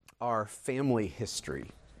our family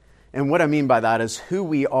history. And what I mean by that is who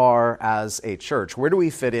we are as a church. Where do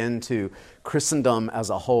we fit into Christendom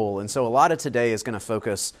as a whole? And so a lot of today is going to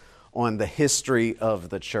focus on the history of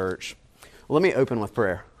the church. Well, let me open with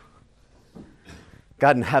prayer.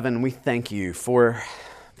 God in heaven, we thank you for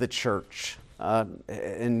the church.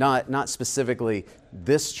 And not specifically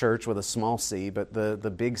this church with a small c, but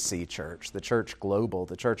the big C church, the church global,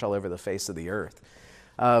 the church all over the face of the earth.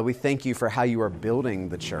 We thank you for how you are building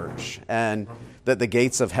the church and that the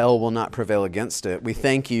gates of hell will not prevail against it. We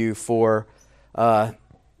thank you for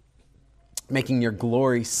making your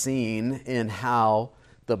glory seen in how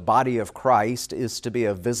the body of Christ is to be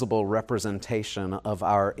a visible representation of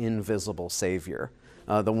our invisible Savior,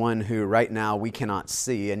 the one who right now we cannot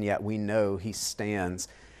see, and yet we know he stands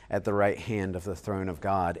at the right hand of the throne of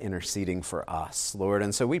God, interceding for us, Lord.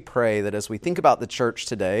 And so we pray that as we think about the church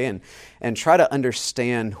today and try to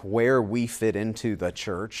understand where we fit into the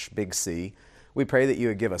church, big C, we pray that you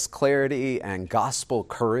would give us clarity and gospel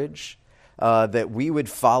courage, that we would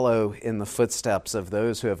follow in the footsteps of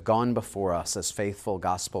those who have gone before us as faithful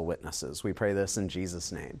gospel witnesses. We pray this in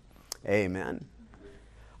Jesus' name. Amen.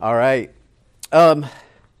 All right.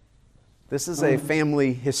 This is a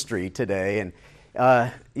family history today, and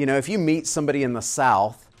if you meet somebody in the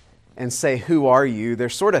South and say, "Who are you?"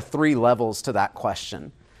 there's sort of three levels to that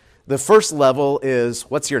question. The first level is,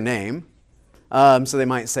 "What's your name?" So they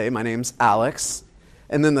might say, "My name's Alex."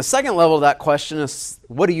 And then the second level of that question is,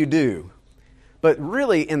 "What do you do?" But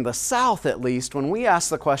really, in the South at least, when we ask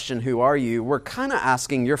the question, "Who are you?" we're kind of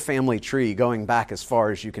asking your family tree going back as far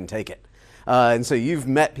as you can take it. And so you've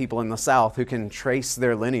met people in the South who can trace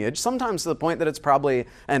their lineage, sometimes to the point that it's probably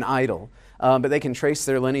an idol. But they can trace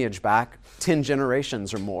their lineage back 10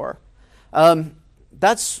 generations or more.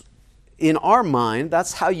 That's, in our mind,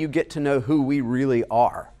 that's how you get to know who we really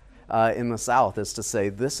are in the South, is to say,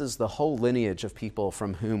 this is the whole lineage of people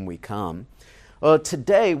from whom we come. Well,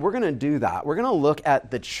 today, we're going to do that. We're going to look at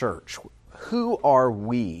the church. Who are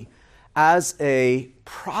we as a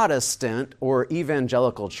Protestant or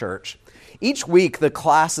evangelical church? Each week, the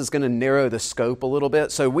class is going to narrow the scope a little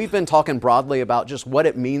bit. So we've been talking broadly about just what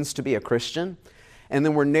it means to be a Christian, and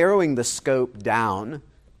then we're narrowing the scope down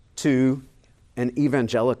to an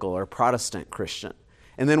evangelical or Protestant Christian.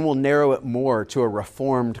 And then we'll narrow it more to a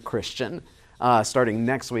Reformed Christian starting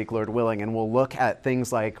next week, Lord willing, and we'll look at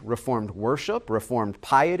things like Reformed worship, Reformed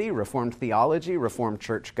piety, Reformed theology, Reformed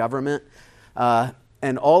church government,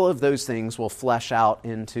 and all of those things will flesh out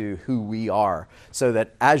into who we are, so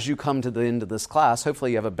that as you come to the end of this class,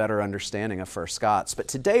 hopefully you have a better understanding of First Scots. But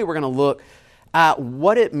today we're going to look at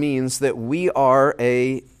what it means that we are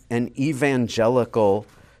an evangelical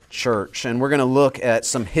church. And we're going to look at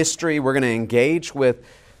some history. We're going to engage with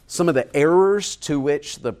some of the errors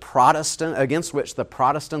against which the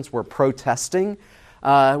Protestants were protesting.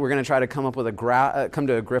 We're going to try to come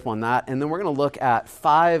to a grip on that. And then we're going to look at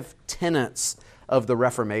 5 tenets of the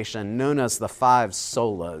Reformation, known as the 5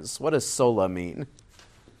 solas. What does sola mean?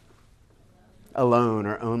 Alone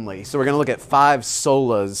or only. So we're going to look at 5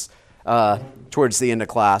 solas towards the end of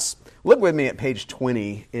class. Look with me at page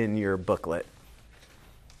 20 in your booklet.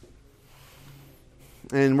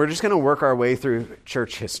 And we're just going to work our way through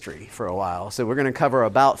church history for a while. So we're going to cover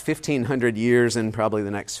about 1,500 years in probably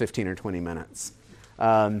the next 15 or 20 minutes.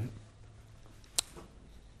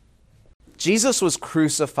 Jesus was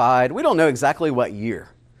crucified. We don't know exactly what year.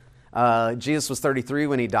 Jesus was 33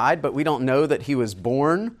 when he died, but we don't know that he was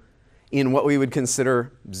born in what we would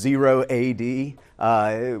consider 0 A.D.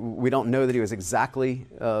 We don't know that he was exactly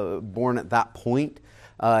born at that point.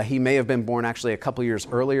 He may have been born actually a couple years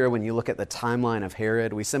earlier when you look at the timeline of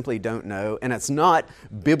Herod. We simply don't know. And it's not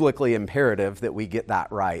biblically imperative that we get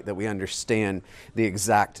that right, that we understand the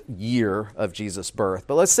exact year of Jesus' birth.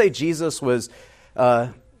 But let's say Jesus was...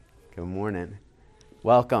 Good morning.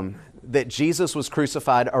 Welcome. That Jesus was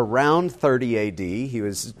crucified around 30 A.D. He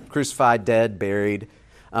was crucified, dead, buried,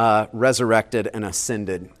 resurrected, and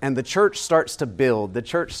ascended. And the church starts to build. The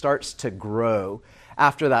church starts to grow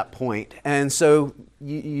after that point. And so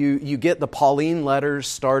you get the Pauline letters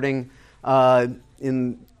starting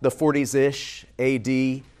in the 40s-ish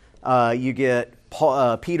A.D. You get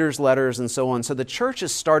Peter's letters and so on. So the church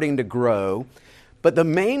is starting to grow. But the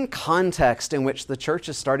main context in which the church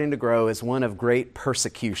is starting to grow is one of great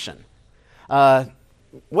persecution.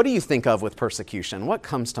 What do you think of with persecution? What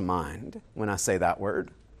comes to mind when I say that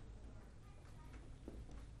word?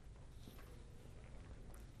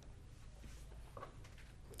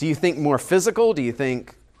 Do you think more physical? Do you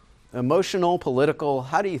think emotional, political?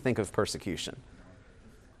 How do you think of persecution?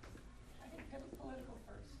 I think political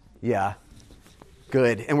first. Yeah,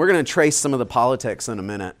 good. And we're going to trace some of the politics in a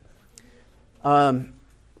minute.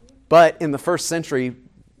 But in the first century,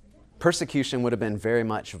 persecution would have been very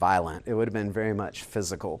much violent. It would have been very much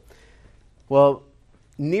physical. Well,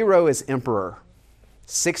 Nero is emperor,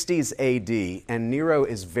 60s AD, and Nero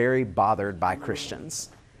is very bothered by Christians.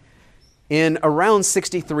 In around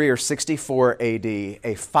 63 or 64 AD,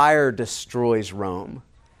 a fire destroys Rome.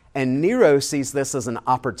 And Nero sees this as an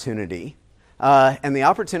opportunity. And the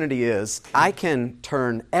opportunity is, I can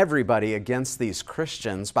turn everybody against these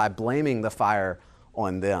Christians by blaming the fire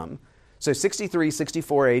on them. So 63,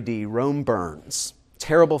 64 AD, Rome burns.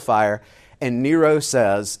 Terrible fire. And Nero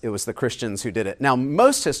says it was the Christians who did it. Now,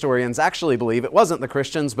 most historians actually believe it wasn't the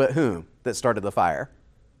Christians, but whom that started the fire?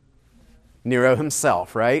 Nero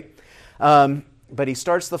himself, right? But he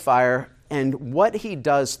starts the fire, and what he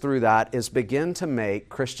does through that is begin to make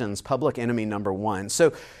Christians public enemy number one.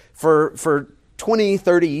 So for 20,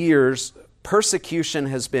 30 years, persecution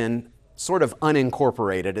has been sort of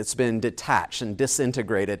unincorporated. It's been detached and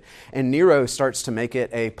disintegrated. And Nero starts to make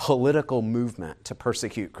it a political movement to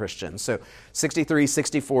persecute Christians. So 63,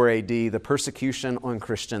 64 AD, the persecution on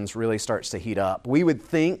Christians really starts to heat up. We would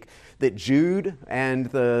think that Jude and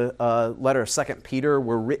the letter of 2 Peter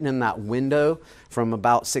were written in that window from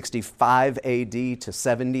about 65 AD to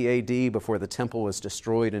 70 AD before the temple was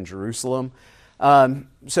destroyed in Jerusalem.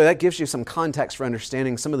 So that gives you some context for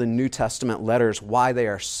understanding some of the New Testament letters, why they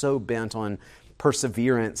are so bent on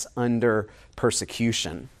perseverance under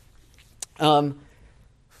persecution.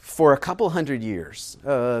 For a couple hundred years,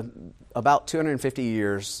 about 250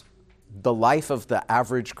 years, the life of the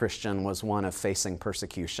average Christian was one of facing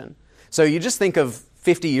persecution. So you just think of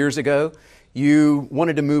 50 years ago, you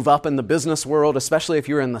wanted to move up in the business world, especially if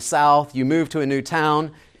you were in the South. You moved to a new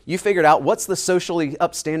town. You figured out, what's the socially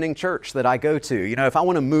upstanding church that I go to? You know, if I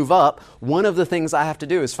want to move up, one of the things I have to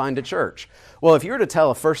do is find a church. Well, if you were to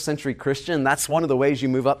tell a first century Christian that's one of the ways you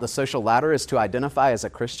move up the social ladder is to identify as a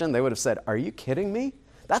Christian, they would have said, are you kidding me?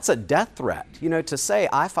 That's a death threat. You know, to say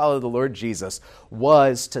I follow the Lord Jesus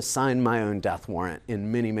was to sign my own death warrant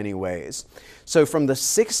in many, many ways. So from the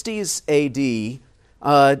 60s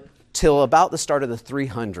AD till about the start of the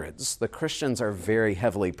 300s, the Christians are very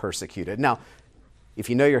heavily persecuted. Now, if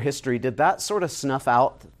you know your history, did that sort of snuff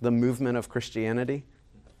out the movement of Christianity?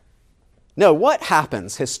 No, what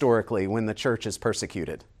happens historically when the church is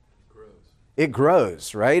persecuted? It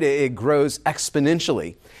grows, right? It grows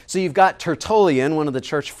exponentially. So you've got Tertullian, one of the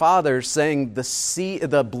church fathers, saying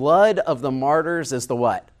the blood of the martyrs is the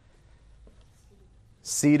what?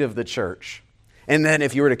 Seed of the church. And then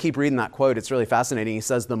if you were to keep reading that quote, it's really fascinating. He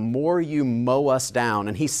says, the more you mow us down,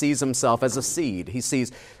 and he sees himself as a seed. He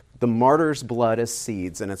sees the martyr's blood as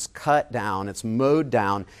seeds, and it's cut down, it's mowed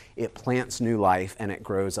down, it plants new life, and it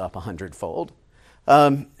grows up 100-fold.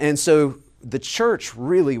 And so the church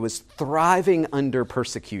really was thriving under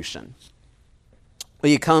persecution.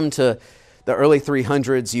 Well, you come to the early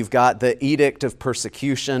 300s, you've got the Edict of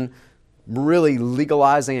Persecution, really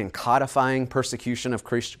legalizing and codifying persecution of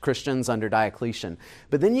Christians under Diocletian.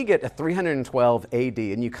 But then you get to 312 AD,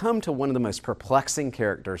 and you come to one of the most perplexing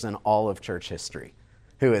characters in all of church history.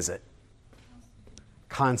 Who is it?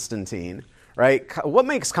 Constantine, right? What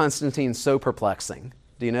makes Constantine so perplexing?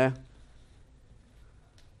 Do you know?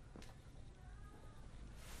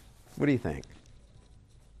 What do you think?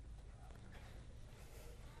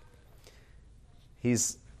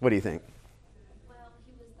 What do you think? Well,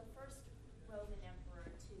 he was the first Roman emperor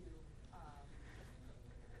to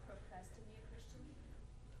profess to be a Christian,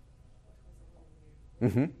 which was a little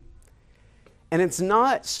weird. Mm-hmm. And it's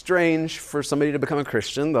not strange for somebody to become a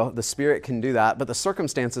Christian. The Spirit can do that, but the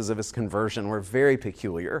circumstances of his conversion were very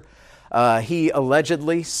peculiar. He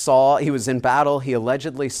was in battle, he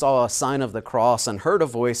allegedly saw a sign of the cross and heard a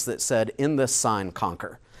voice that said, in this sign,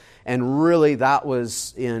 conquer. And really, that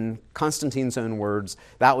was, in Constantine's own words,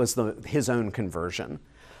 that was his own conversion.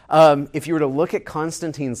 If you were to look at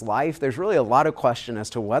Constantine's life, there's really a lot of question as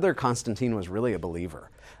to whether Constantine was really a believer.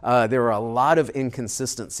 There were a lot of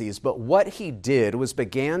inconsistencies, but what he did was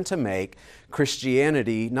began to make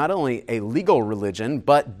Christianity not only a legal religion,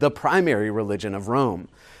 but the primary religion of Rome.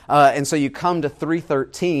 And so you come to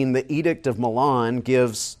 313, the Edict of Milan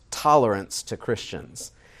gives tolerance to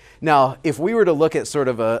Christians. Now, if we were to look at sort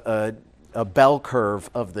of a bell curve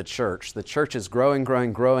of the church is growing,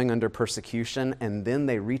 growing, growing under persecution, and then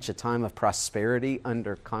they reach a time of prosperity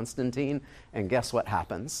under Constantine, and guess what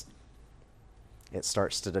happens? It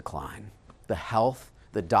starts to decline. The health,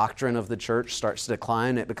 the doctrine of the church starts to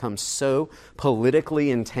decline. It becomes so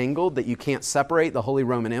politically entangled that you can't separate the Holy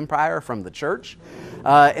Roman Empire from the church.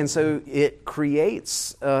 And so it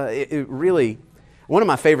creates, One of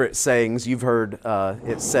my favorite sayings, you've heard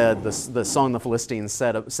it said, the song the Philistines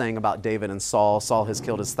sang about David and Saul. Saul has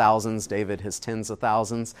killed his thousands, David his tens of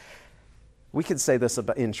thousands. We could say this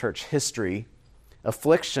about in church history.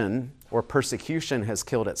 Affliction or persecution has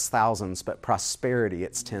killed its thousands, but prosperity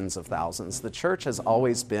its tens of thousands. The church has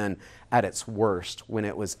always been at its worst when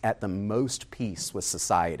it was at the most peace with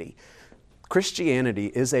society. Christianity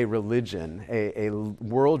is a religion, a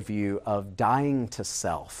worldview of dying to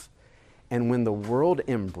self. And when the world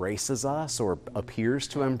embraces us or appears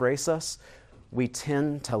to embrace us, we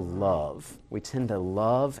tend to love. We tend to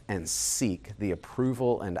love and seek the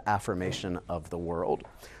approval and affirmation of the world.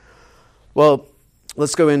 Well,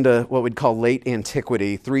 let's go into what we'd call late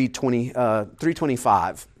antiquity,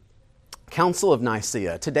 325. Council of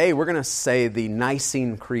Nicaea. Today we're going to say the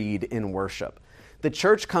Nicene Creed in worship. The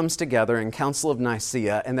church comes together in Council of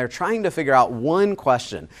Nicaea, and they're trying to figure out one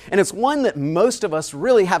question. And it's one that most of us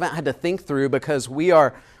really haven't had to think through because we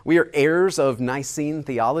are heirs of Nicene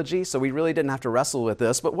theology, so we really didn't have to wrestle with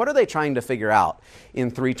this. But what are they trying to figure out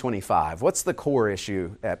in 325? What's the core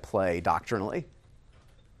issue at play doctrinally?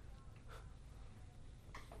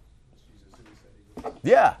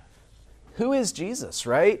 Yeah. Who is Jesus,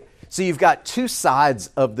 right? So you've got two sides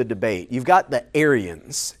of the debate. You've got the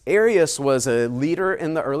Arians. Arius was a leader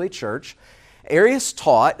in the early church. Arius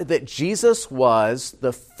taught that Jesus was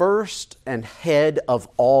the first and head of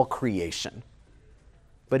all creation,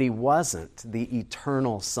 but he wasn't the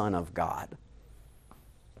eternal Son of God.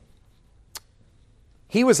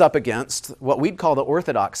 He was up against what we'd call the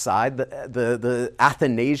Orthodox side, the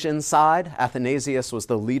Athanasian side. Athanasius was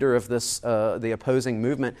the leader of this, the opposing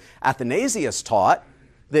movement. Athanasius taught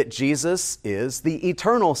that Jesus is the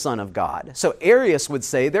eternal Son of God. So Arius would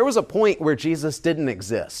say there was a point where Jesus didn't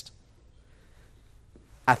exist.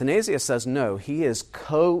 Athanasius says, no, he is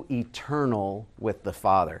co-eternal with the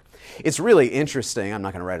Father. It's really interesting. I'm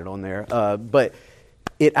not going to write it on there, but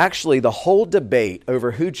it actually, the whole debate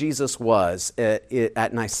over who Jesus was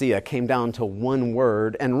at Nicaea came down to one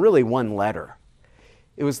word and really one letter.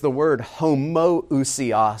 It was the word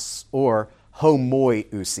homoousios or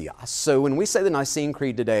homoiousios. So when we say the Nicene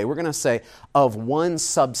Creed today, we're going to say of one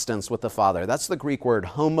substance with the Father. That's the Greek word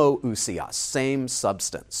homoousios, same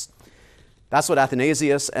substance. That's what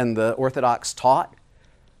Athanasius and the Orthodox taught.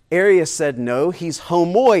 Arius said, no, he's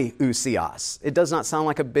homoiousios. It does not sound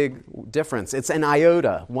like a big difference. It's an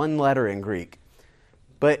iota, one letter in Greek.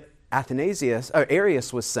 But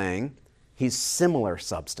Arius was saying he's similar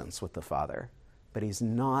substance with the Father, but he's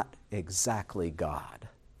not exactly God.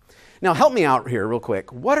 Now, help me out here real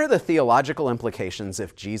quick. What are the theological implications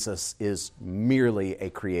if Jesus is merely a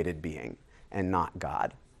created being and not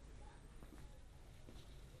God?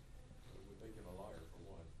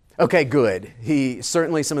 Okay, good.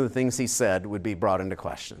 Certainly some of the things he said would be brought into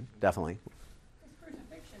question. Definitely. His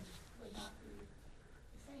crucifixion would not be the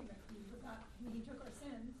same. He took our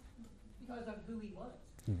sins because of who he was.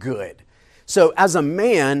 Good. So as a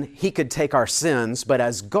man, he could take our sins, but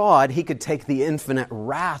as God, he could take the infinite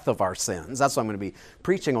wrath of our sins. That's what I'm going to be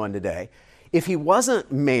preaching on today. If he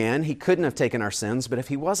wasn't man, he couldn't have taken our sins, but if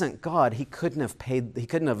he wasn't God, he couldn't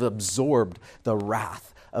have absorbed the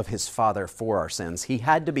wrath of his Father for our sins. He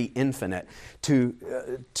had to be infinite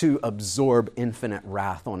to absorb infinite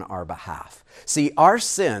wrath on our behalf. See, our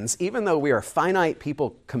sins, even though we are finite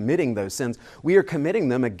people committing those sins, we are committing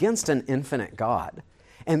them against an infinite God.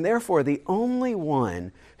 And therefore, the only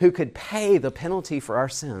one who could pay the penalty for our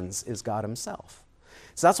sins is God himself.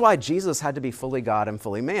 So that's why Jesus had to be fully God and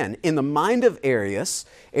fully man. In the mind of Arius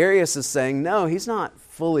is saying, no, he's not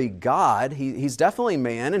fully God. He's definitely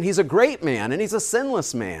man, and he's a great man, and he's a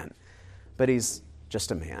sinless man. But he's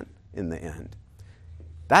just a man in the end.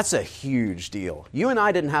 That's a huge deal. You and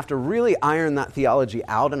I didn't have to really iron that theology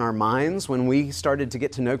out in our minds when we started to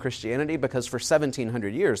get to know Christianity, because for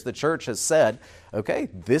 1,700 years, the church has said, okay,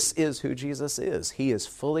 this is who Jesus is. He is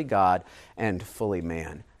fully God and fully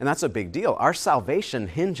man. And that's a big deal. Our salvation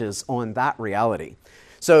hinges on that reality.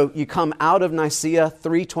 So you come out of Nicaea,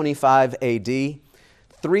 325 AD,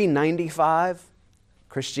 395,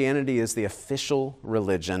 Christianity is the official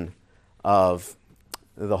religion of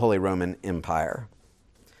the Holy Roman Empire.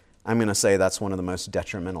 I'm going to say that's one of the most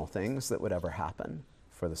detrimental things that would ever happen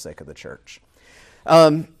for the sake of the church.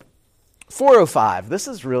 405, this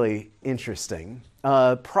is really interesting.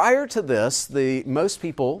 Prior to this, most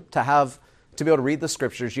people, to be able to read the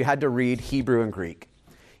scriptures, you had to read Hebrew and Greek.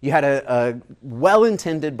 You had a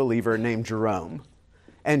well-intended believer named Jerome.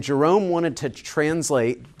 And Jerome wanted to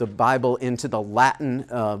translate the Bible into the Latin,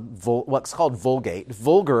 what's called Vulgate.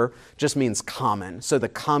 Vulgar just means common, so the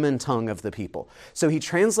common tongue of the people. So he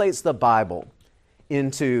translates the Bible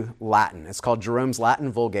into Latin. It's called Jerome's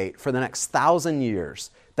Latin Vulgate for the next 1,000 years.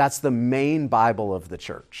 That's the main Bible of the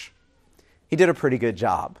church. He did a pretty good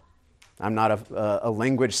job. I'm not a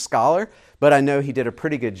language scholar, but I know he did a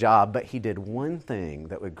pretty good job, but he did one thing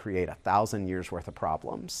that would create 1,000 years worth of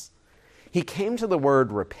problems. He came to the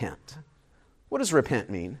word repent. What does repent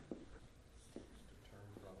mean?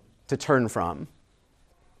 To turn from.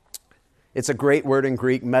 It's a great word in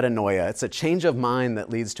Greek, metanoia. It's a change of mind that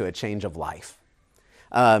leads to a change of life.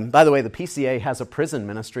 By the way, the PCA has a prison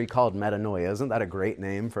ministry called Metanoia. Isn't that a great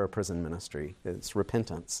name for a prison ministry? It's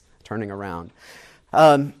repentance, turning around.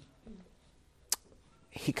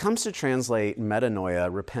 He comes to translate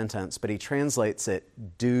metanoia, repentance, but he translates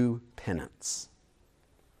it do penance.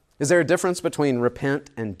 Is there a difference between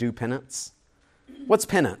repent and do penance? What's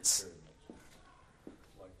penance?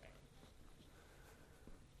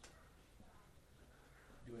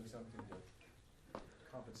 Doing something to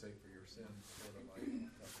compensate for your sins, sort of like,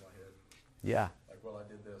 that's my head. Yeah. Like, well, I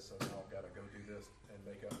did this, so now I've got to go do this and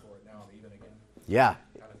make up for it now and even again. Yeah.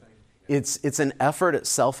 Kind of thing. Yeah. It's an effort at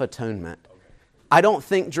self-atonement. Okay. I don't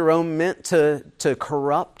think Jerome meant to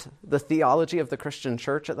corrupt the theology of the Christian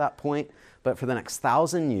church at that point, but for the next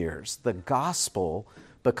 1,000 years, the gospel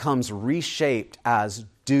becomes reshaped as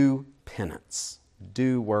do penance,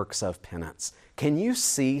 do works of penance. Can you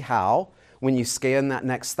see how, when you scan that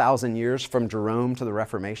next 1,000 years from Jerome to the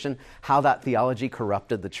Reformation, how that theology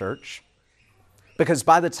corrupted the church? Because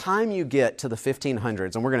by the time you get to the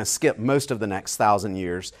 1500s, and we're going to skip most of the next 1,000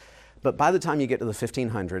 years, but by the time you get to the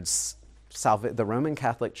 1500s, the Roman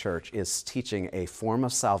Catholic Church is teaching a form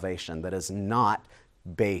of salvation that is not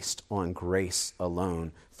based on grace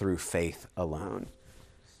alone, through faith alone.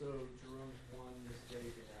 So Jerome's one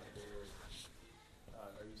mistake in that there,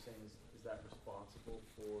 are you saying is that responsible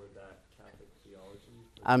for that Catholic theology?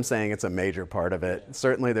 I'm saying it's a major part of it. Yeah.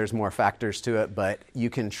 Certainly there's more factors to it, but you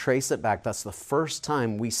can trace it back. That's the first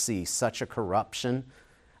time we see such a corruption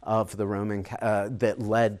of the Roman that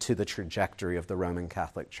led to the trajectory of the Roman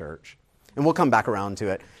Catholic Church. And we'll come back around to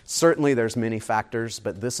it. Certainly there's many factors,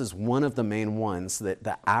 but this is one of the main ones that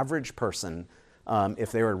the average person,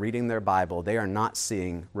 if they were reading their Bible, they are not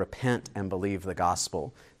seeing repent and believe the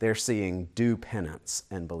gospel. They're seeing do penance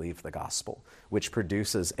and believe the gospel, which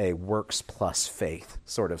produces a works plus faith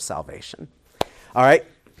sort of salvation. All right,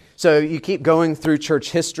 so you keep going through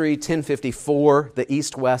church history, 1054, the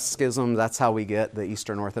East-West schism, that's how we get the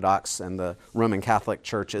Eastern Orthodox and the Roman Catholic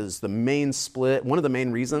churches. The main split, one of the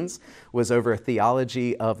main reasons, was over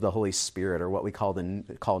theology of the Holy Spirit, or what we call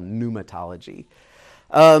pneumatology.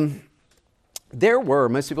 There were,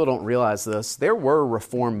 most people don't realize this, there were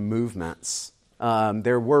reform movements.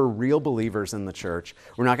 There were real believers in the church.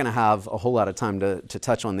 We're not going to have a whole lot of time to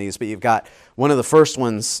touch on these, but you've got one of the first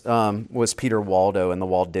ones was Peter Waldo and the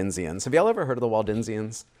Waldensians. Have y'all ever heard of the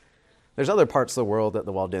Waldensians? There's other parts of the world that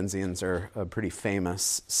the Waldensians are a pretty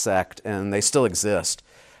famous sect, and they still exist.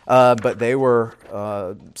 But they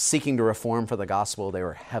were seeking to reform for the gospel. They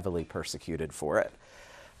were heavily persecuted for it.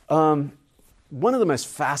 One of the most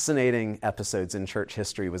fascinating episodes in church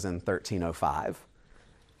history was in 1305.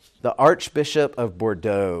 The Archbishop of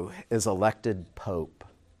Bordeaux is elected Pope,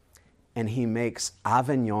 and he makes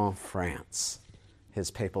Avignon, France,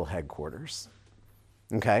 his papal headquarters.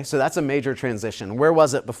 Okay, so that's a major transition. Where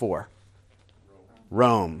was it before?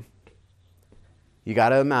 Rome. You got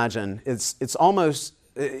to imagine, it's almost,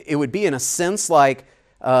 it would be in a sense like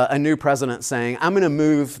a new president saying, I'm going to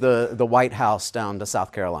move the White House down to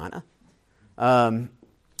South Carolina.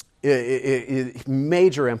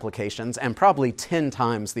 Major implications, and probably 10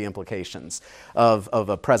 times the implications of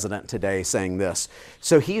a president today saying this.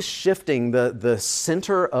 So he's shifting the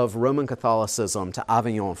center of Roman Catholicism to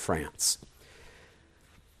Avignon, France.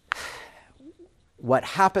 What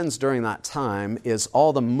happens during that time is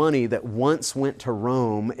all the money that once went to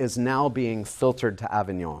Rome is now being filtered to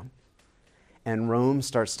Avignon. And Rome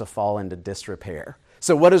starts to fall into disrepair.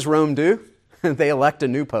 So what does Rome do? They elect a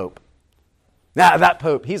new pope. Now, that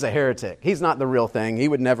pope, he's a heretic. He's not the real thing. He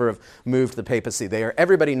would never have moved the papacy there.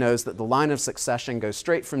 Everybody knows that the line of succession goes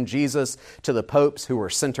straight from Jesus to the popes who were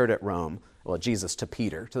centered at Rome. Well, Jesus to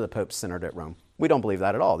Peter, to the popes centered at Rome. We don't believe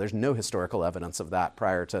that at all. There's no historical evidence of that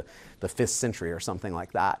prior to the 5th century or something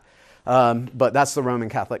like that. But that's the Roman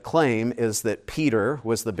Catholic claim, is that Peter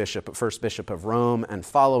was the first bishop of Rome, and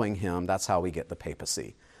following him, that's how we get the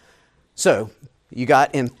papacy. So you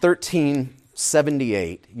got in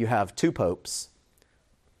 1378, you have two popes.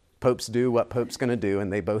 Popes do what Pope's going to do,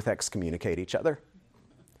 and they both excommunicate each other.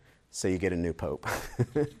 So you get a new pope.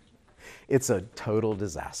 It's a total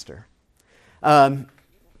disaster.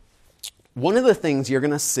 One of the things you're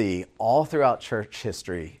going to see all throughout church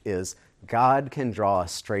history is God can draw a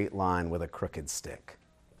straight line with a crooked stick.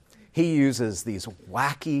 He uses these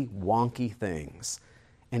wacky, wonky things,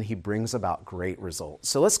 and he brings about great results.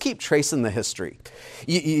 So let's keep tracing the history.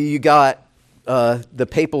 You got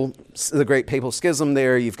the great papal schism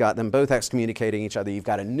there. You've got them both excommunicating each other. You've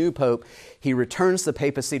got a new pope. He returns the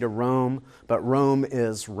papacy to Rome, but Rome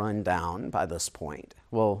is run down by this point.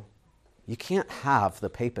 Well, you can't have the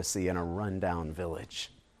papacy in a rundown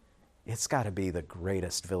village. It's got to be the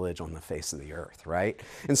greatest village on the face of the earth, right?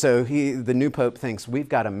 And so the new pope thinks, we've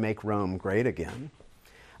got to make Rome great again.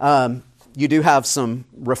 You do have some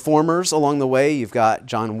reformers along the way. You've got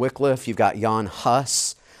John Wycliffe. You've got Jan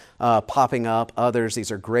Hus popping up. Others,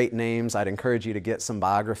 these are great names. I'd encourage you to get some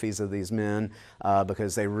biographies of these men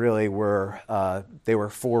because they really were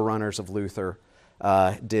forerunners of Luther,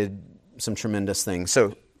 did some tremendous things.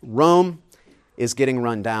 So Rome is getting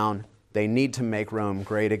run down. They need to make Rome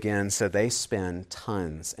great again, so they spend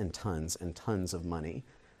tons and tons and tons of money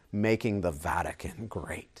making the Vatican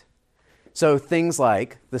great. So things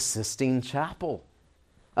like the Sistine Chapel.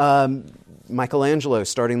 Michelangelo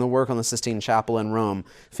starting the work on the Sistine Chapel in Rome,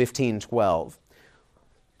 1512.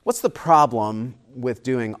 What's the problem with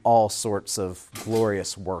doing all sorts of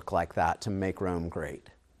glorious work like that to make Rome great?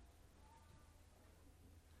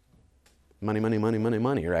 Money, money, money, money,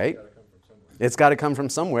 money, right? It's got to come from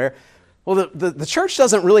somewhere. Well, the church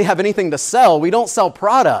doesn't really have anything to sell. We don't sell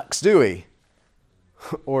products, do we?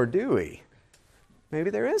 Or do we?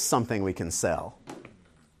 Maybe there is something we can sell.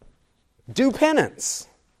 Do penance.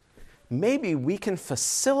 Maybe we can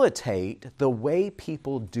facilitate the way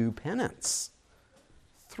people do penance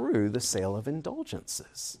through the sale of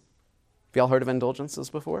indulgences. Have y'all heard of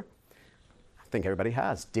indulgences before? I think everybody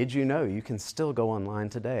has. Did you know you can still go online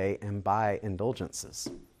today and buy indulgences?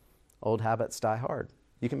 Old habits die hard.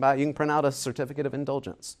 You can print out a certificate of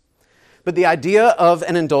indulgence. But the idea of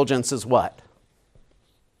an indulgence is what?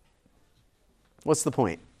 What's the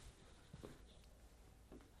point?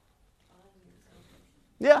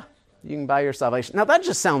 Yeah, you can buy your salvation. Now that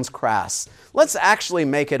just sounds crass. Let's actually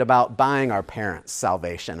make it about buying our parents'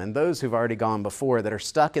 salvation and those who've already gone before that are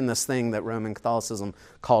stuck in this thing that Roman Catholicism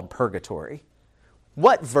called purgatory.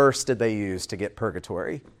 What verse did they use to get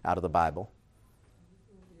purgatory out of the Bible?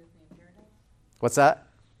 What's that?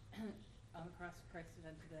 On the cross, Christ said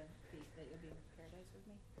unto the thief that you'll be in paradise with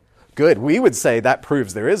me. Good. We would say that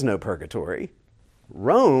proves there is no purgatory.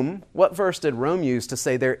 Rome, what verse did Rome use to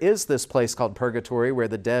say there is this place called purgatory where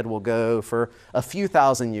the dead will go for a few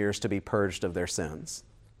thousand years to be purged of their sins?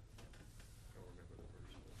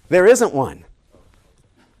 There isn't one.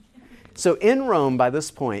 So in Rome, by this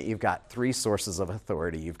point, you've got three sources of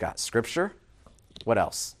authority. You've got Scripture. What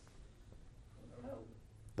else?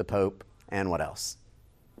 The Pope. And what else?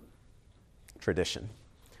 Tradition.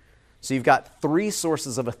 So you've got three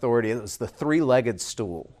sources of authority. It was the three-legged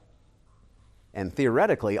stool. And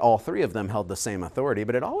theoretically, all three of them held the same authority,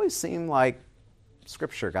 but it always seemed like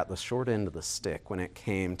Scripture got the short end of the stick when it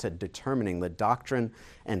came to determining the doctrine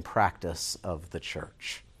and practice of the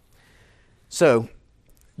church. So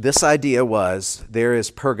this idea was there is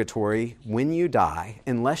purgatory when you die,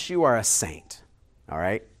 unless you are a saint. All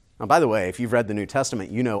right? Now, by the way, if you've read the New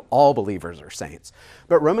Testament, you know all believers are saints.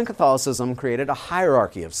 But Roman Catholicism created a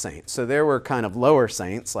hierarchy of saints. So there were kind of lower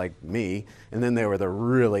saints like me, and then there were the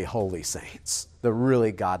really holy saints, the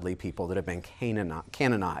really godly people that have been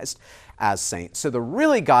canonized as saints. So the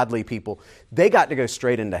really godly people, they got to go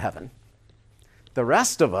straight into heaven. The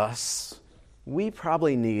rest of us, we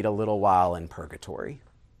probably need a little while in purgatory.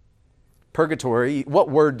 Purgatory, what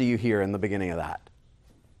word do you hear in the beginning of that?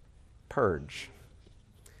 Purge.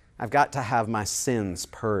 I've got to have my sins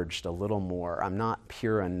purged a little more. I'm not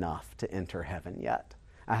pure enough to enter heaven yet.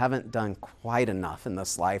 I haven't done quite enough in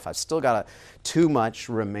this life. I've still got too much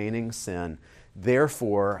remaining sin.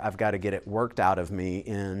 Therefore, I've got to get it worked out of me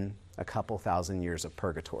in a couple thousand years of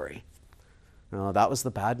purgatory. No, that was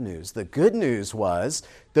the bad news. The good news was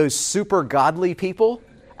those super godly people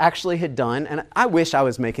actually had done, and I wish I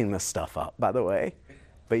was making this stuff up, by the way,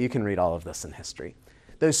 but you can read all of this in history.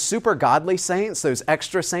 Those super godly saints, those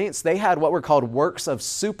extra saints, they had what were called works of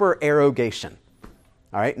supererogation.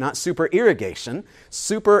 All right, not super irrigation,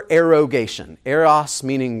 supererogation. Eros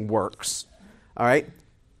meaning works. All right,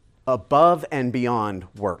 above and beyond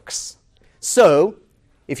works. So,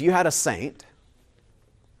 if you had a saint,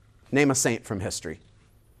 name a saint from history.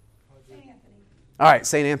 St. Anthony. All right,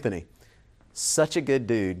 St. Anthony. Such a good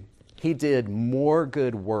dude. He did more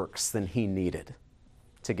good works than he needed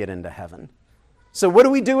to get into heaven. So what do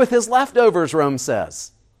we do with his leftovers, Rome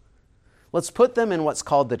says? Let's put them in what's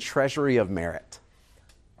called the treasury of merit.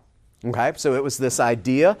 Okay, so it was this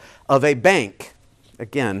idea of a bank,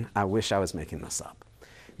 Again, I wish I was making this up.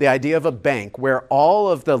 The idea of a bank where all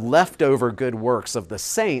of the leftover good works of the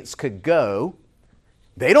saints could go.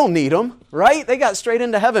 They don't need them, right? They got straight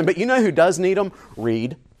into heaven. But you know who does need them?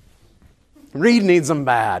 Reed. Reed needs them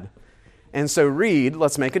bad. And so Reed,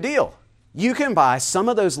 let's make a deal. You can buy some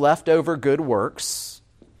of those leftover good works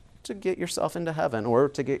to get yourself into heaven, or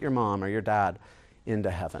to get your mom or your dad into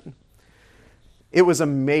heaven. It was a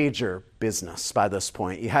major business by this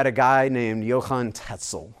point. You had a guy named Johann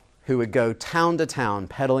Tetzel who would go town to town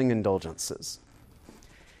peddling indulgences.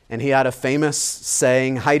 And he had a famous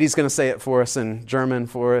saying. Heidi's going to say it for us in German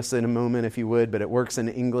for us in a moment, if you would, but it works in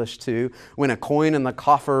English too. When a coin in the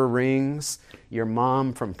coffer rings, your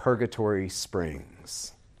mom from purgatory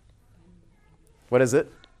springs. What is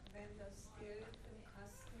it? Wenn das Geld im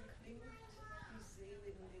Kasten klingt, die Seele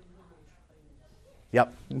in den Himmel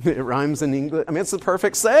springt. Yep, it rhymes in English. I mean, it's the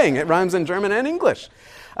perfect saying. It rhymes in German and English.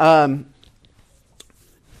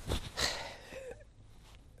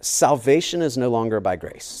 Salvation is no longer by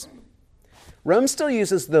grace. Rome still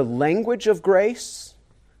uses the language of grace,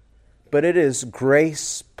 but it is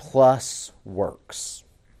grace plus works.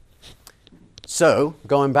 So,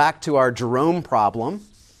 going back to our Jerome problem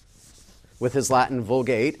with his Latin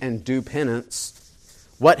Vulgate and do penance,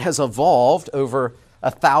 what has evolved over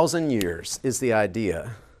 1,000 years is the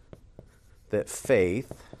idea that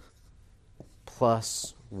faith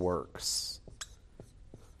plus works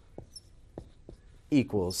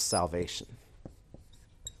equals salvation.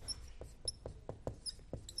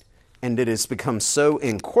 And it has become so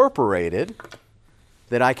incorporated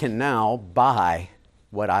that I can now buy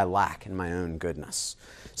what I lack in my own goodness.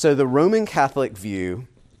 So the Roman Catholic view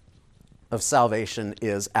of salvation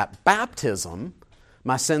is at baptism,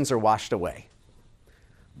 my sins are washed away.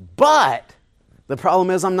 But the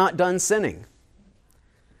problem is I'm not done sinning.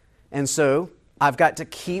 And so I've got to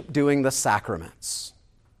keep doing the sacraments.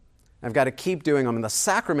 I've got to keep doing them. And the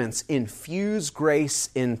sacraments infuse grace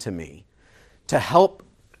into me to help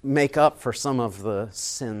make up for some of the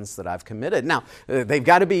sins that I've committed. Now, they've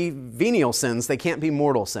got to be venial sins. They can't be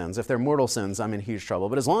mortal sins. If they're mortal sins, I'm in huge trouble.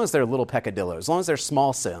 But as long as they're little peccadillos, as long as they're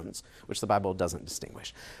small sins, which the Bible doesn't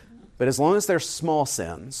distinguish, but as long as they're small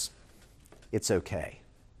sins, it's okay.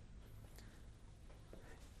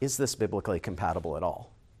 Is this biblically compatible at all?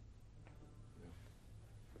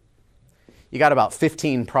 You got about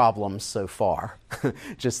 15 problems so far,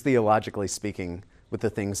 just theologically speaking, with the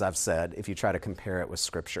things I've said, if you try to compare it with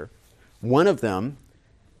Scripture. One of them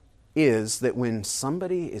is that when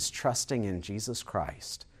somebody is trusting in Jesus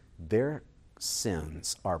Christ, their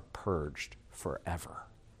sins are purged forever.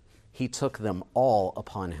 He took them all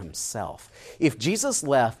upon himself. If Jesus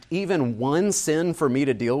left even one sin for me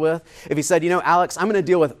to deal with, if he said, Alex, I'm going to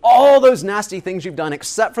deal with all those nasty things you've done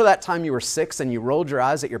except for that time you were 6 and you rolled your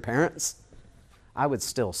eyes at your parents, I would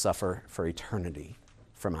still suffer for eternity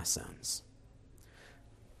for my sins.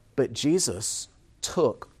 But Jesus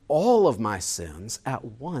took all of my sins at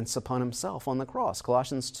once upon himself on the cross.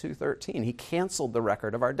 Colossians 2:13. He canceled the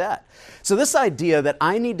record of our debt. So this idea that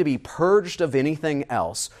I need to be purged of anything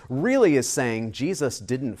else really is saying Jesus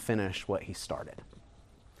didn't finish what he started.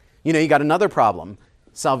 You got another problem.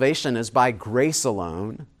 Salvation is by grace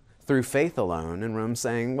alone, through faith alone. And Rome's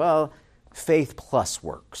saying, well, faith plus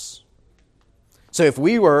works. So if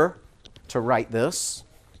we were to write this,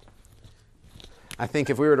 I think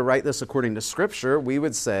if we were to write this according to Scripture, we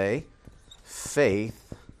would say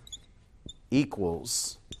faith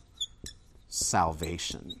equals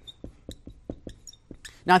salvation.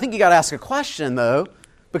 Now, I think you got to ask a question, though,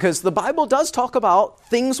 because the Bible does talk about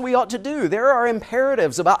things we ought to do. There are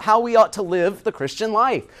imperatives about how we ought to live the Christian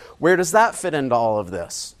life. Where does that fit into all of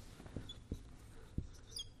this?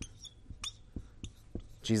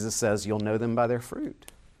 Jesus says, you'll know them by their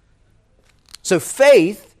fruit. So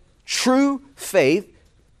faith, true faith,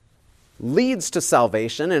 leads to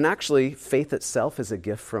salvation. And actually, faith itself is a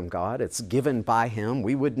gift from God. It's given by him.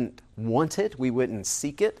 We wouldn't want it. We wouldn't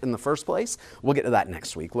seek it in the first place. We'll get to that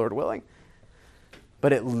next week, Lord willing.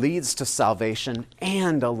 But it leads to salvation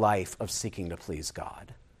and a life of seeking to please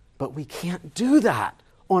God. But we can't do that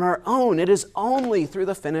on our own. It is only through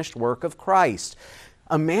the finished work of Christ.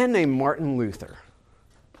 A man named Martin Luther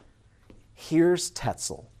hears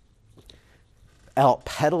Tetzel out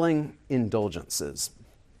peddling indulgences.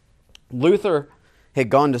 Luther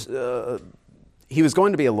had he was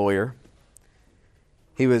going to be a lawyer.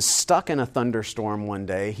 He was stuck in a thunderstorm one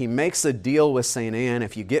day. He makes a deal with St. Anne.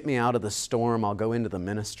 If you get me out of the storm, I'll go into the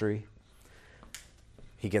ministry.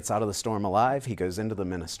 He gets out of the storm alive. He goes into the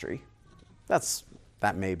ministry.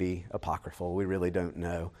 That may be apocryphal. We really don't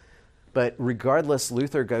know. But regardless,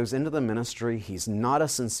 Luther goes into the ministry. He's not a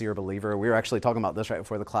sincere believer. We were actually talking about this right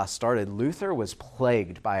before the class started. Luther was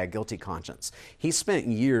plagued by a guilty conscience. He spent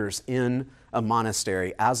years in a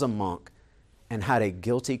monastery as a monk and had a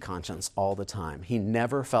guilty conscience all the time. He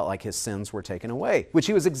never felt like his sins were taken away, which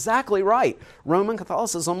he was exactly right. Roman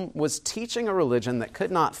Catholicism was teaching a religion that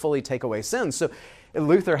could not fully take away sins. So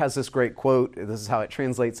Luther has this great quote. This is how it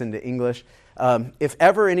translates into English. If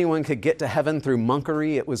ever anyone could get to heaven through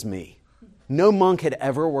monkery, it was me. No monk had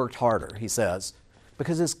ever worked harder, he says,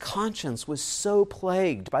 because his conscience was so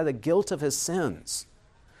plagued by the guilt of his sins.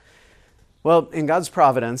 Well, in God's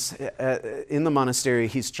providence, in the monastery,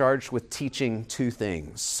 he's charged with teaching two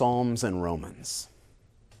things, Psalms and Romans.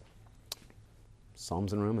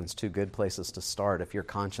 Psalms and Romans, two good places to start if your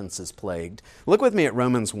conscience is plagued. Look with me at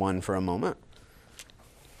Romans 1 for a moment.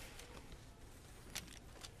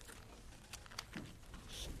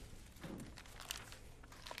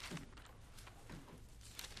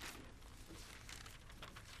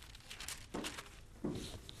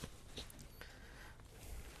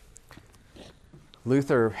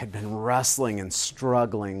 Luther had been wrestling and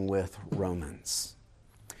struggling with Romans.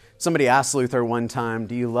 Somebody asked Luther one time,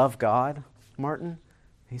 "Do you love God, Martin?"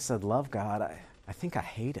 He said, "Love God? I think I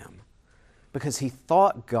hate him." Because he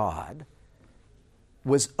thought God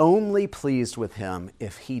was only pleased with him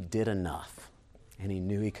if he did enough. And he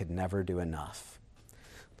knew he could never do enough.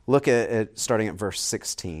 Look at it starting at verse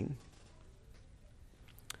 16.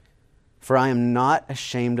 "For I am not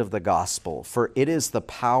ashamed of the gospel, for it is the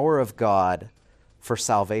power of God for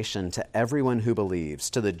salvation to everyone who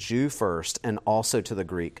believes, to the Jew first and also to the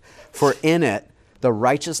Greek. For in it the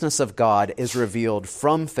righteousness of God is revealed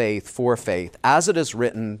from faith for faith. As it is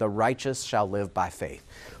written, the righteous shall live by faith."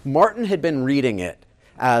 Martin had been reading it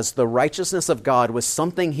as the righteousness of God was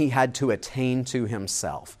something he had to attain to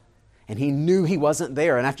himself. And he knew he wasn't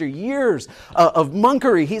there. And after years of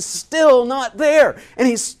monkery, he's still not there. And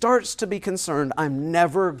he starts to be concerned, I'm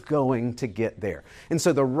never going to get there. And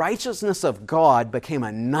so the righteousness of God became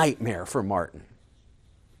a nightmare for Martin.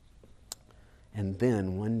 And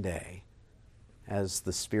then one day, as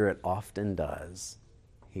the Spirit often does,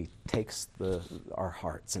 he takes our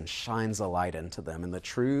hearts and shines a light into them. And the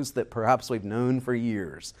truths that perhaps we've known for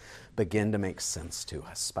years begin to make sense to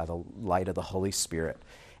us by the light of the Holy Spirit.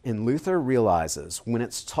 And Luther realizes when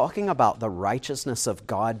it's talking about the righteousness of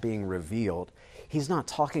God being revealed, he's not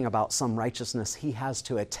talking about some righteousness he has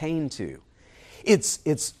to attain to. It's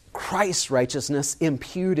Christ's righteousness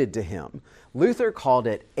imputed to him. Luther called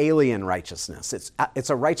it alien righteousness. It's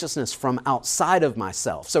a righteousness from outside of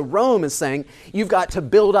myself. So Rome is saying you've got to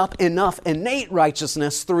build up enough innate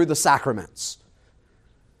righteousness through the sacraments.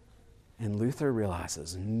 And Luther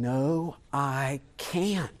realizes, no, I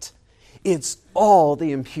can't. It's all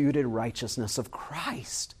the imputed righteousness of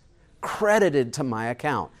Christ, credited to my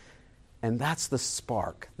account. And that's the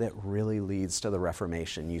spark that really leads to the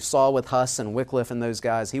Reformation. You saw with Huss and Wycliffe and those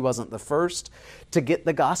guys, he wasn't the first to get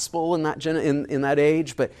the gospel in that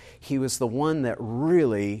age, but he was the one that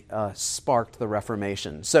really sparked the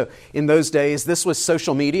Reformation. So in those days, this was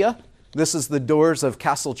social media. This is the doors of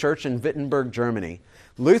Castle Church in Wittenberg, Germany.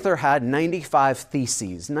 Luther had 95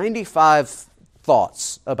 theses, 95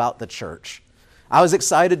 thoughts about the church. I was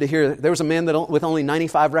excited to hear there was a man with only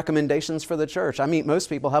 95 recommendations for the church. I mean, most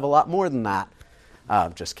people have a lot more than that.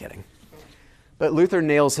 Just kidding. But Luther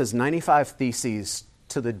nails his 95 theses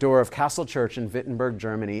to the door of Castle Church in Wittenberg,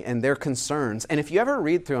 Germany, and their concerns. And if you ever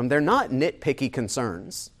read through them, they're not nitpicky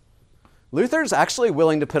concerns. Luther's actually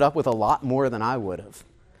willing to put up with a lot more than I would have.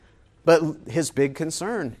 But his big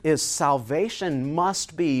concern is salvation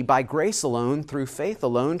must be by grace alone, through faith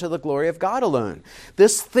alone, to the glory of God alone.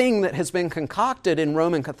 This thing that has been concocted in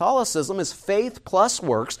Roman Catholicism is faith plus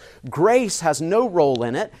works. Grace has no role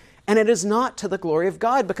in it, and it is not to the glory of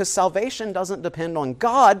God because salvation doesn't depend on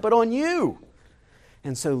God, but on you.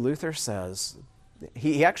 And so Luther says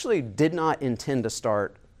he actually did not intend to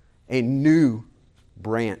start a new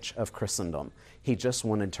branch of Christendom. He just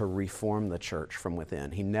wanted to reform the church from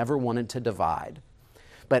within. He never wanted to divide.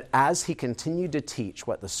 But as he continued to teach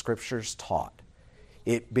what the Scriptures taught,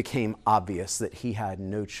 it became obvious that he had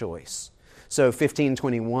no choice. So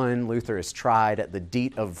 1521, Luther is tried at the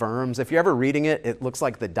Diet of Worms. If you're ever reading it, it looks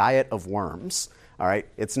like the Diet of Worms. All right,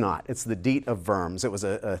 it's not. It's the Diet of Worms. It was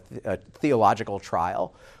a theological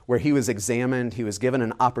trial where he was examined. He was given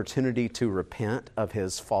an opportunity to repent of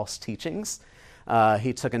his false teachings.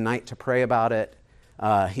 He took a night to pray about it.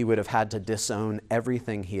 He would have had to disown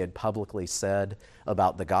everything he had publicly said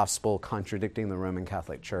about the gospel, contradicting the Roman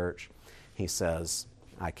Catholic Church. He says,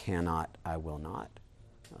 I cannot, I will not.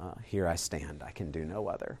 Here I stand, I can do no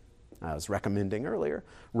other. I was recommending earlier,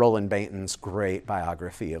 Roland Bainton's great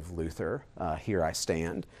biography of Luther, Here I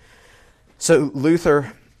Stand. So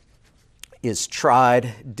Luther is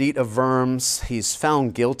tried, Diet of Worms, he's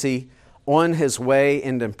found guilty. On his way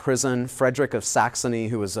into prison, Frederick of Saxony,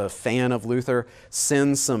 who was a fan of Luther,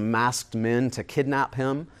 sends some masked men to kidnap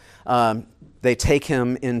him. They take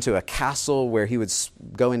him into a castle where he would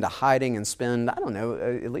go into hiding and spend,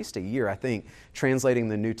 at least a year, I think, translating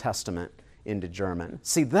the New Testament into German.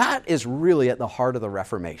 See, that is really at the heart of the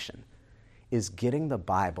Reformation, is getting the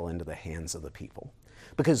Bible into the hands of the people.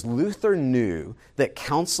 Because Luther knew that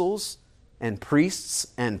councils and priests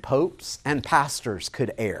and popes and pastors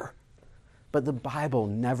could err. But the Bible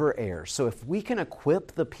never errs. So if we can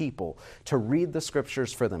equip the people to read the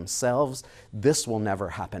Scriptures for themselves, this will never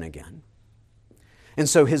happen again. And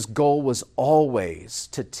so his goal was always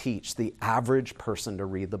to teach the average person to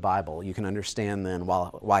read the Bible. You can understand then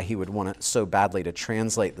why he would want it so badly to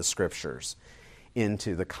translate the Scriptures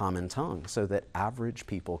into the common tongue so that average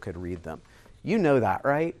people could read them. You know that,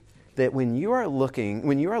 right? That when you are listening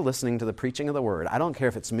to the preaching of the Word, I don't care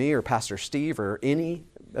if it's me or Pastor Steve or any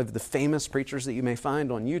of the famous preachers that you may find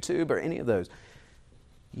on YouTube or any of those,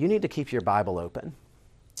 you need to keep your Bible open.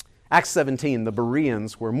 Acts 17, the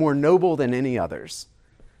Bereans were more noble than any others.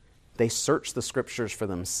 They searched the Scriptures for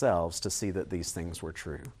themselves to see that these things were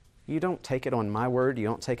true. You don't take it on my word. You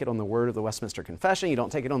don't take it on the word of the Westminster Confession. You don't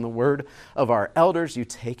take it on the word of our elders. You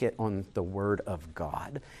take it on the word of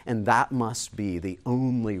God. And that must be the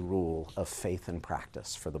only rule of faith and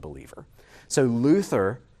practice for the believer. So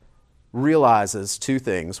Luther realizes two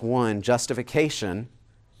things. One, justification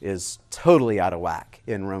is totally out of whack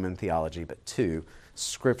in Roman theology. But two,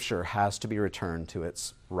 Scripture has to be returned to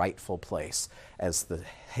its rightful place as the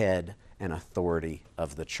head and authority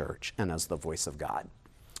of the church and as the voice of God.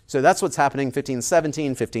 So that's what's happening,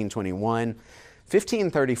 1517, 1521.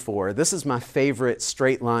 1534, this is my favorite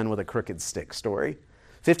straight line with a crooked stick story.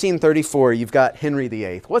 1534, you've got Henry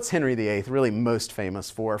VIII. What's Henry VIII really most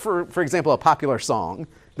famous for? For example, a popular song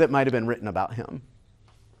that might have been written about him.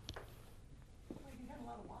 Well, he had a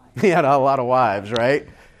lot of wives. He had a lot of wives, right?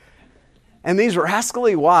 And these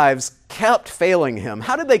rascally wives kept failing him.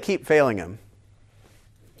 How did they keep failing him?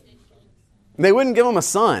 They wouldn't give him a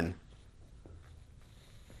son.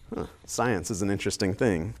 Science is an interesting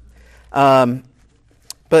thing. But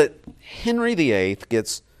Henry VIII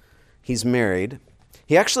he's married.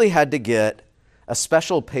 He actually had to get a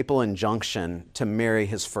special papal injunction to marry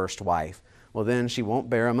his first wife. Well, then she won't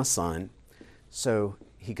bear him a son. So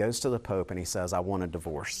he goes to the Pope and he says, I want a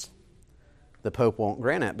divorce. The Pope won't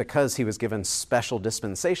grant it because he was given special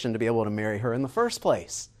dispensation to be able to marry her in the first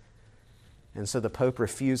place. And so the Pope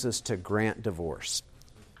refuses to grant divorce.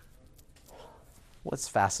 What's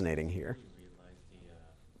fascinating here? You realize he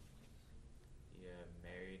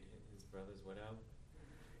married his brother's widow?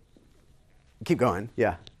 Keep going,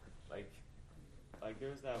 yeah. Like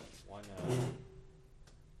there's that one,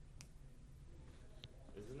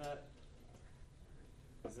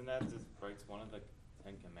 isn't that just breaks one of the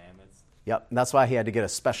Ten Commandments? Yep, that's why he had to get a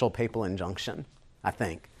special papal injunction, I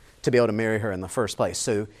think, to be able to marry her in the first place.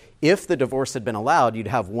 So if the divorce had been allowed, you'd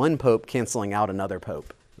have one pope canceling out another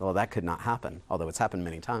pope. Well, that could not happen, although it's happened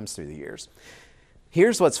many times through the years.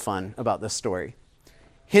 Here's what's fun about this story.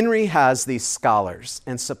 Henry has these scholars,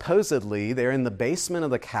 and supposedly they're in the basement of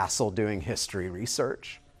the castle doing history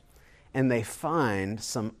research, and they find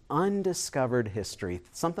some undiscovered history,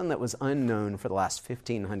 something that was unknown for the last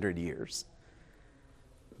 1,500 years.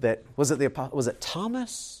 Was it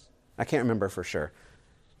Thomas? I can't remember for sure.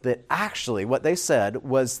 That actually what they said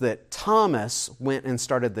was that Thomas went and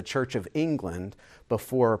started the Church of England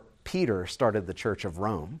before Peter started the Church of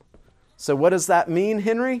Rome. So what does that mean,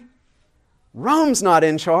 Henry? Rome's not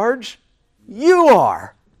in charge. You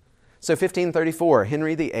are. So 1534,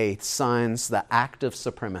 Henry VIII signs the Act of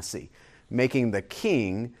Supremacy, making the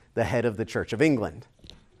king the head of the Church of England.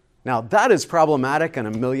 Now that is problematic on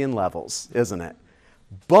a million levels, isn't it?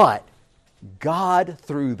 But God,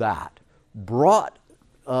 through that, brought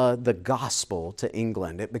the gospel to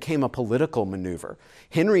England. It became a political maneuver.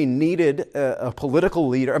 Henry needed a political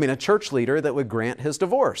leader, a church leader that would grant his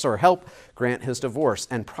divorce or help grant his divorce.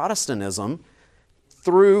 And Protestantism,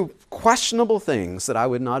 through questionable things that I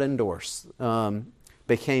would not endorse,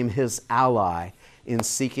 became his ally in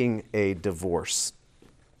seeking a divorce.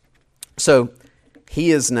 So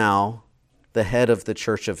he is now the head of the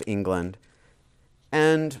Church of England.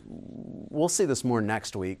 And we'll see this more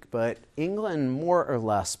next week, but England more or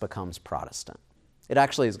less becomes Protestant. It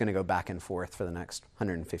actually is going to go back and forth for the next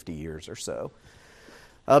 150 years or so.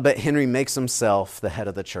 But Henry makes himself the head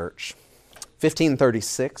of the church.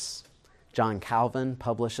 1536, John Calvin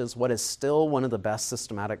publishes what is still one of the best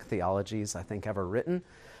systematic theologies I think ever written,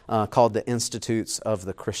 called The Institutes of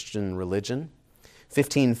the Christian Religion.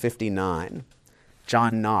 1559,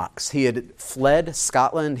 John Knox. He had fled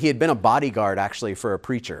Scotland. He had been a bodyguard, actually, for a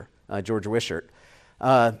preacher, George Wishart.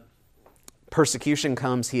 Persecution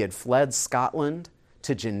comes. He had fled Scotland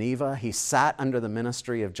to Geneva. He sat under the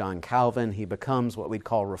ministry of John Calvin. He becomes what we'd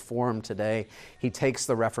call Reformed today. He takes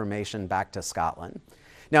the Reformation back to Scotland.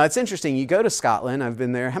 Now, it's interesting. You go to Scotland. I've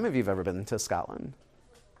been there. How many of you have ever been to Scotland?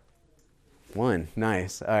 One.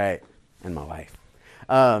 Nice. All right. And my wife.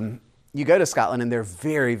 You go to Scotland, and they're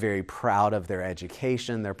very, very proud of their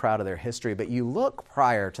education. They're proud of their history. But you look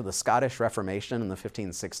prior to the Scottish Reformation in the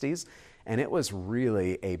 1560s, and it was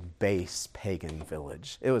really a base pagan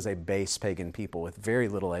village. It was a base pagan people with very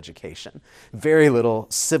little education, very little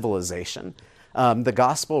civilization. The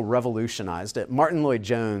gospel revolutionized it. Martin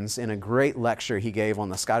Lloyd-Jones, in a great lecture he gave on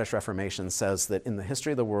the Scottish Reformation, says that in the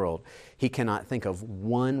history of the world, he cannot think of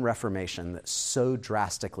one Reformation that so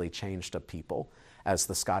drastically changed a people as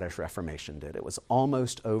the Scottish Reformation did. It was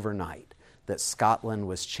almost overnight that Scotland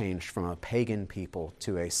was changed from a pagan people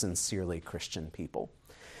to a sincerely Christian people.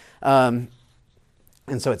 And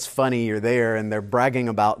so it's funny, you're there, and they're bragging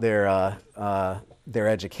about their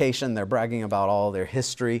education, they're bragging about all their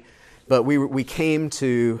history. But we came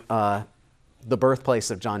to the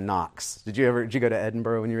birthplace of John Knox. Did you go to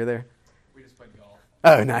Edinburgh when you were there? We just played golf.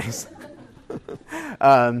 Oh, nice.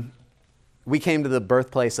 We came to the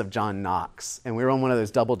birthplace of John Knox, and we were on one of those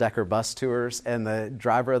double-decker bus tours, and the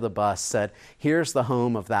driver of the bus said, "Here's the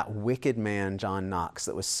home of that wicked man, John Knox,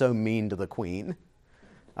 that was so mean to the Queen."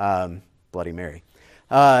 Bloody Mary.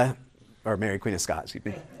 Or Mary, Queen of Scots,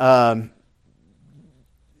 excuse me.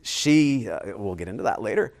 We'll get into that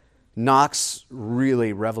later. Knox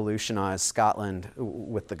really revolutionized Scotland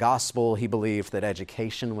with the gospel. He believed that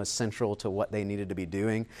education was central to what they needed to be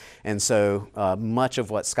doing. And so much of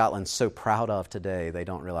what Scotland's so proud of today, they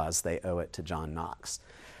don't realize they owe it to John Knox.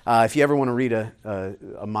 If you ever want to read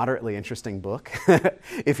a moderately interesting book,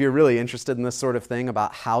 if you're really interested in this sort of thing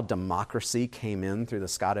about how democracy came in through the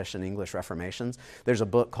Scottish and English Reformations, there's a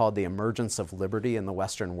book called The Emergence of Liberty in the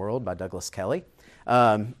Western World by Douglas Kelly.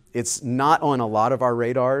 It's not on a lot of our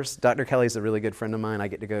radars. Dr. Kelly's a really good friend of mine. I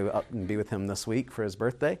get to go up and be with him this week for his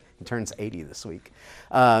birthday. He turns 80 this week.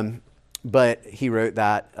 But he wrote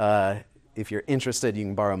that. If you're interested, you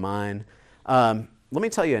can borrow mine. Let me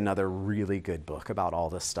tell you another really good book about all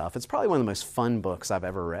this stuff. It's probably one of the most fun books I've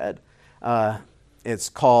ever read. It's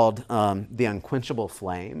called The Unquenchable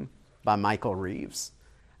Flame by Michael Reeves.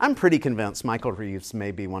 I'm pretty convinced Michael Reeves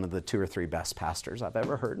may be one of the 2 or 3 best pastors I've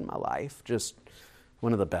ever heard in my life. Just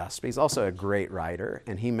one of the best. But he's also a great writer,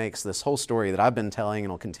 and he makes this whole story that I've been telling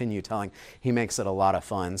and will continue telling, he makes it a lot of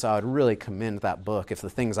fun. So I would really commend that book if the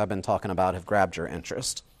things I've been talking about have grabbed your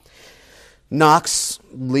interest. Knox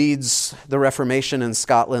leads the Reformation in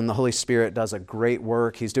Scotland. The Holy Spirit does a great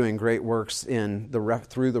work. He's doing great works through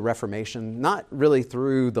the Reformation, not really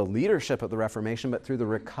through the leadership of the Reformation, but through the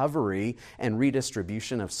recovery and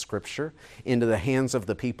redistribution of Scripture into the hands of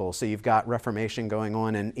the people. So you've got Reformation going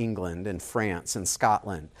on in England and France and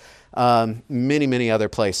Scotland, many, many other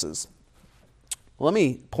places. Let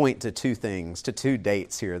me point to 2 things, to 2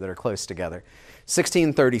 dates here that are close together.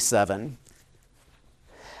 1637.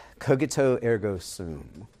 Cogito ergo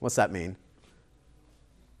sum. What's that mean?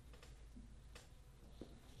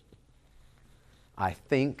 I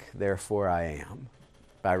think, therefore I am,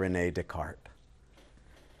 by René Descartes.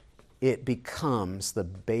 It becomes the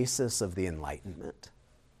basis of the Enlightenment.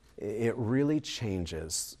 It really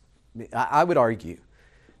changes. I would argue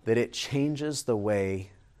that it changes the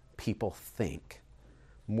way people think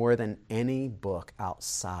more than any book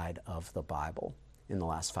outside of the Bible in the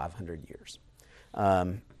last 500 years.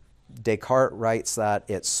 Descartes writes that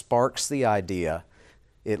it sparks the idea,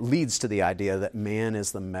 it leads to the idea that man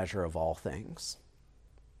is the measure of all things.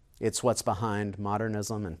 It's what's behind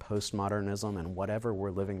modernism and postmodernism and whatever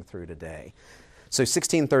we're living through today. So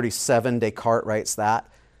 1637, Descartes writes that.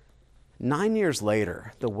 9 years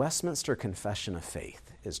later, the Westminster Confession of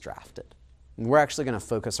Faith is drafted. And we're actually going to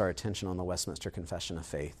focus our attention on the Westminster Confession of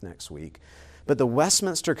Faith next week. But the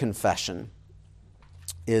Westminster Confession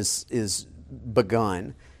is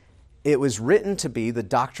begun. It was written to be the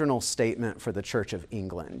doctrinal statement for the Church of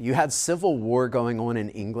England. You had civil war going on in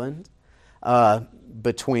England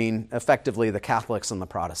between effectively the Catholics and the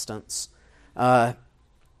Protestants. And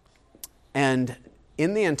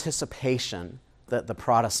in the anticipation that the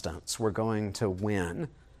Protestants were going to win,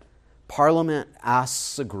 Parliament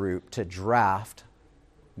asks a group to draft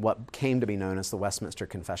what came to be known as the Westminster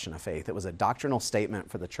Confession of Faith. It was a doctrinal statement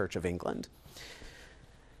for the Church of England.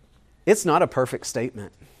 It's not a perfect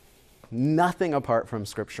statement. Nothing apart from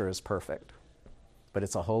Scripture is perfect, but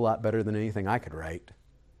it's a whole lot better than anything I could write.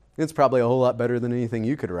 It's probably a whole lot better than anything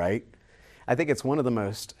you could write. I think it's one of the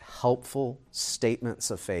most helpful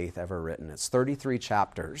statements of faith ever written. It's 33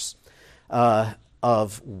 chapters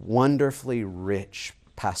of wonderfully rich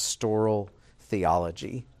pastoral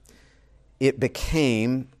theology. It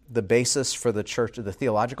became the basis for the church, the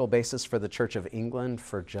theological basis for the Church of England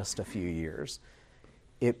for just a few years.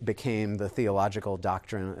 It became the theological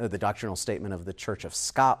doctrine, the doctrinal statement of the Church of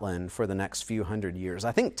Scotland for the next few hundred years.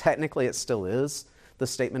 I think technically it still is the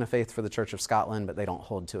statement of faith for the Church of Scotland, but they don't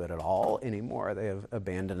hold to it at all anymore. They have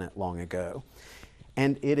abandoned it long ago.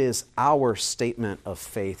 And it is our statement of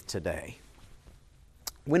faith today.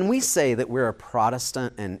 When we say that we're a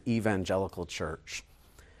Protestant and evangelical church,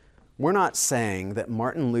 we're not saying that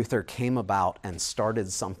Martin Luther came about and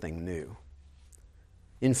started something new.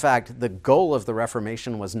 In fact, the goal of the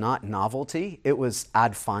Reformation was not novelty, it was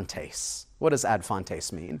ad fontes. What does ad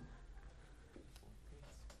fontes mean?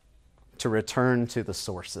 To return to the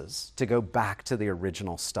sources, to go back to the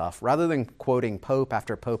original stuff. Rather than quoting pope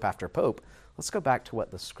after pope after pope, let's go back to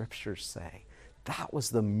what the Scriptures say. That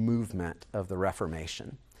was the movement of the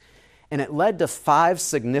Reformation. And it led to 5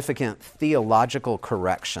 significant theological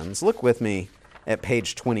corrections. Look with me at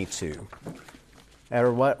page 22.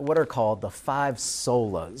 Or what are called the 5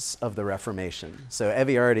 solas of the Reformation. So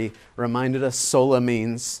Evie already reminded us sola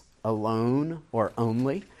means alone or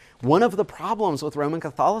only. One of the problems with Roman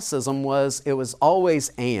Catholicism was it was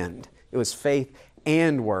always and. It was faith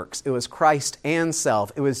and works. It was Christ and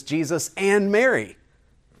self. It was Jesus and Mary.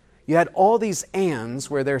 You had all these ands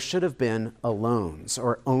where there should have been alones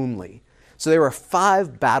or only. So there were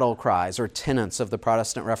 5 battle cries or tenets of the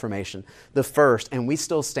Protestant Reformation. The first, and we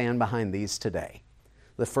still stand behind these today.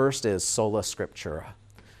 The first is sola scriptura.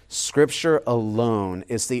 Scripture alone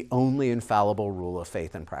is the only infallible rule of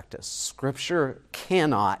faith and practice. Scripture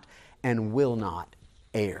cannot and will not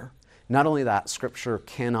err. Not only that, Scripture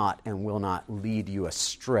cannot and will not lead you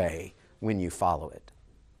astray when you follow it.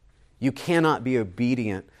 You cannot be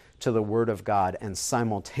obedient to the Word of God and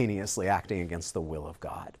simultaneously acting against the will of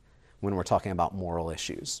God when we're talking about moral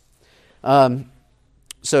issues.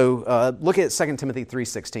 So look at 2 Timothy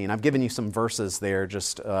 3:16. I've given you some verses there,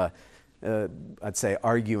 just I'd say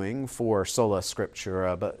arguing for sola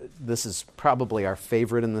scriptura, but this is probably our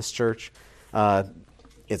favorite in this church.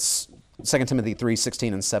 It's 2 Timothy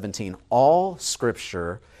 3:16 and 17. All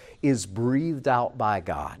Scripture is breathed out by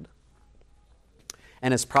God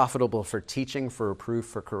and is profitable for teaching, for reproof,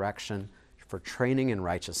 for correction, for training in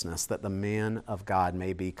righteousness, that the man of God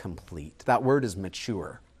may be complete. That word is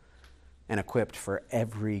mature and equipped for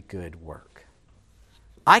every good work.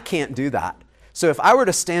 I can't do that. So if I were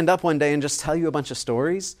to stand up one day and just tell you a bunch of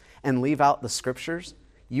stories and leave out the Scriptures,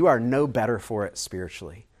 you are no better for it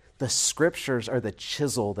spiritually. The Scriptures are the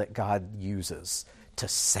chisel that God uses to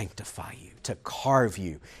sanctify you, to carve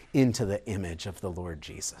you into the image of the Lord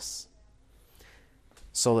Jesus.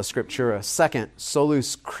 Sola Scriptura. Second,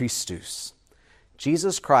 solus Christus.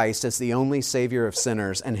 Jesus Christ is the only Savior of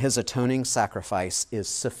sinners, and His atoning sacrifice is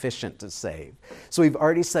sufficient to save. So we've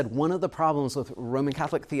already said one of the problems with Roman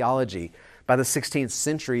Catholic theology by the 16th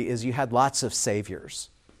century is you had lots of saviors.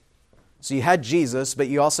 So you had Jesus, but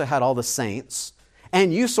you also had all the saints,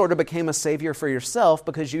 and you sort of became a savior for yourself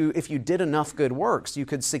because if you did enough good works, you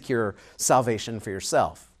could secure salvation for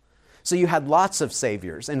yourself. So you had lots of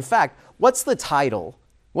saviors. In fact, what's the title?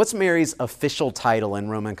 What's Mary's official title in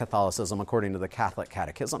Roman Catholicism according to the Catholic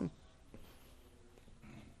Catechism?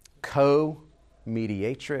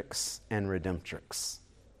 Co-mediatrix and redemptrix.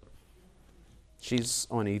 She's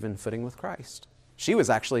on even footing with Christ. She was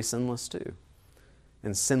actually sinless too,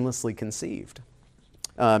 and sinlessly conceived.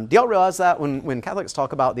 Do y'all realize that when Catholics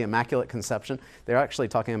talk about the Immaculate Conception, they're actually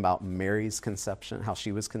talking about Mary's conception, how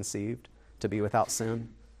she was conceived to be without sin?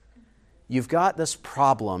 You've got this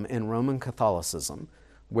problem in Roman Catholicism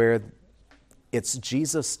where it's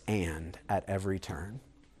Jesus and at every turn.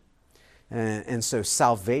 And so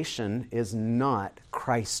salvation is not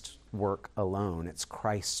Christ's work alone. It's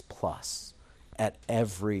Christ plus at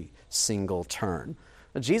every single turn.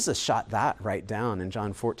 Jesus shot that right down in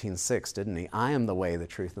John 14:6, didn't he? I am the way, the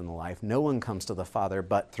truth, and the life. No one comes to the Father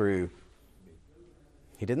but through...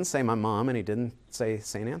 He didn't say my mom, and he didn't say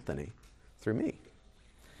St. Anthony. Through me.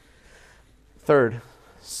 Third,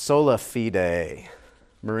 sola fide.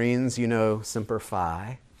 Marines, you know, semper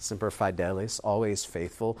fi, semper fidelis, always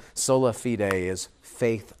faithful. Sola fide is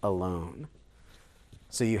faith alone.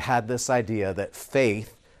 So you had this idea that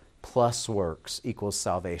faith plus works equals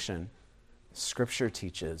salvation. Scripture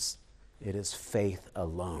teaches it is faith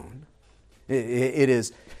alone. It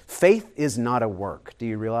is, faith is not a work. Do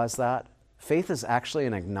you realize that? Faith is actually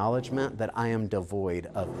an acknowledgement that I am devoid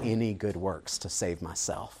of any good works to save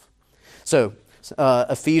myself. So,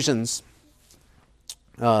 Ephesians,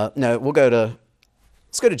 let's go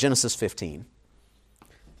to Genesis 15.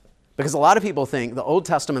 Because a lot of people think the Old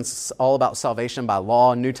Testament's all about salvation by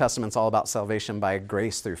law, New Testament's all about salvation by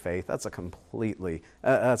grace through faith. That's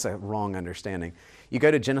that's a wrong understanding. You go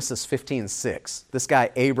to Genesis 15:6. This guy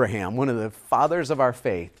Abraham, one of the fathers of our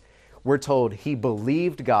faith, we're told he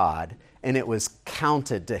believed God and it was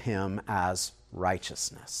counted to him as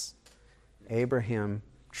righteousness. Abraham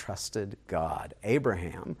trusted God.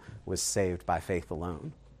 Abraham was saved by faith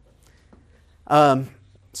alone.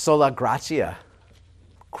 Sola gratia.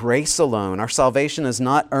 Grace alone. Our salvation is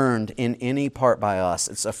not earned in any part by us.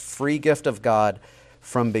 It's a free gift of God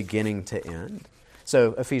from beginning to end.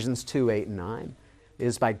 So Ephesians 2:8-9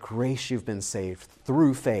 is by grace you've been saved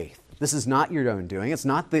through faith. This is not your own doing. It's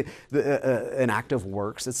not an act of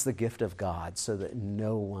works. It's the gift of God so that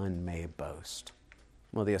no one may boast.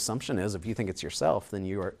 Well, the assumption is if you think it's yourself, then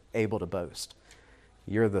you are able to boast.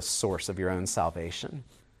 You're the source of your own salvation,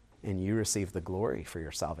 and you receive the glory for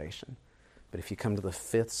your salvation. But if you come to the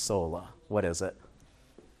fifth sola, what is it?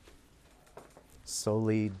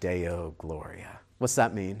 Soli Deo Gloria. What's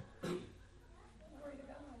that mean?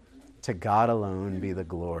 To God alone be the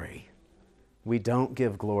glory. We don't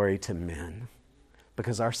give glory to men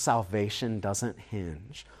because our salvation doesn't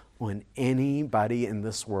hinge on anybody in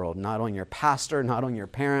this world, not on your pastor, not on your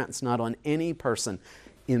parents, not on any person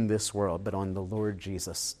in this world, but on the Lord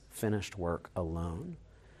Jesus' finished work alone.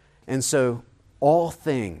 And so all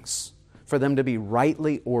things, for them to be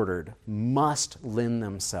rightly ordered, must lend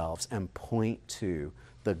themselves and point to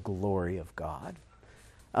the glory of God.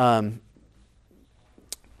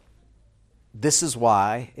 This is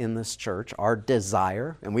why in this church our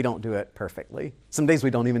desire, and we don't do it perfectly, some days we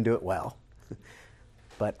don't even do it well,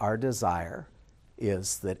 but our desire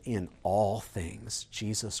is that in all things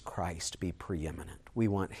Jesus Christ be preeminent. We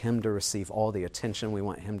want him to receive all the attention. We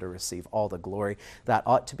want him to receive all the glory. That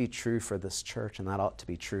ought to be true for this church, and that ought to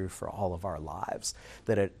be true for all of our lives.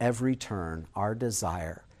 That at every turn, our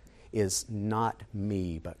desire is not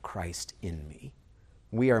me, but Christ in me.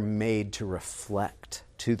 We are made to reflect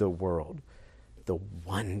to the world the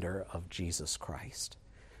wonder of Jesus Christ.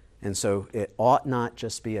 And so it ought not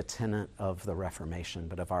just be a tenet of the Reformation,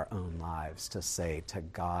 but of our own lives to say, to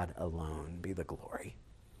God alone be the glory.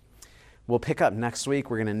 We'll pick up next week.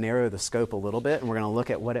 We're going to narrow the scope a little bit, and we're going to look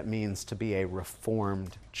at what it means to be a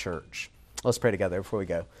reformed church. Let's pray together before we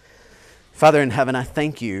go. Father in heaven, I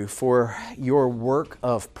thank you for your work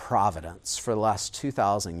of providence for the last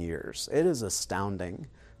 2,000 years. It is astounding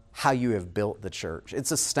how you have built the church.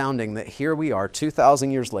 It's astounding that here we are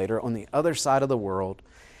 2,000 years later on the other side of the world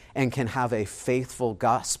and can have a faithful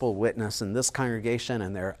gospel witness in this congregation,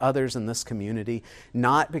 and there are others in this community,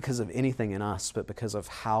 not because of anything in us, but because of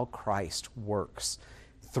how Christ works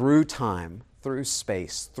through time, through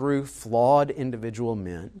space, through flawed individual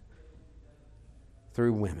men,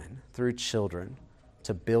 through women, through children,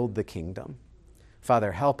 to build the kingdom.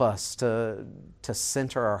 Father, help us to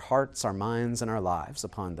center our hearts, our minds, and our lives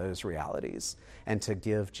upon those realities and to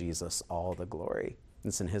give Jesus all the glory.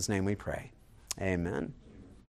 It's in his name we pray. Amen.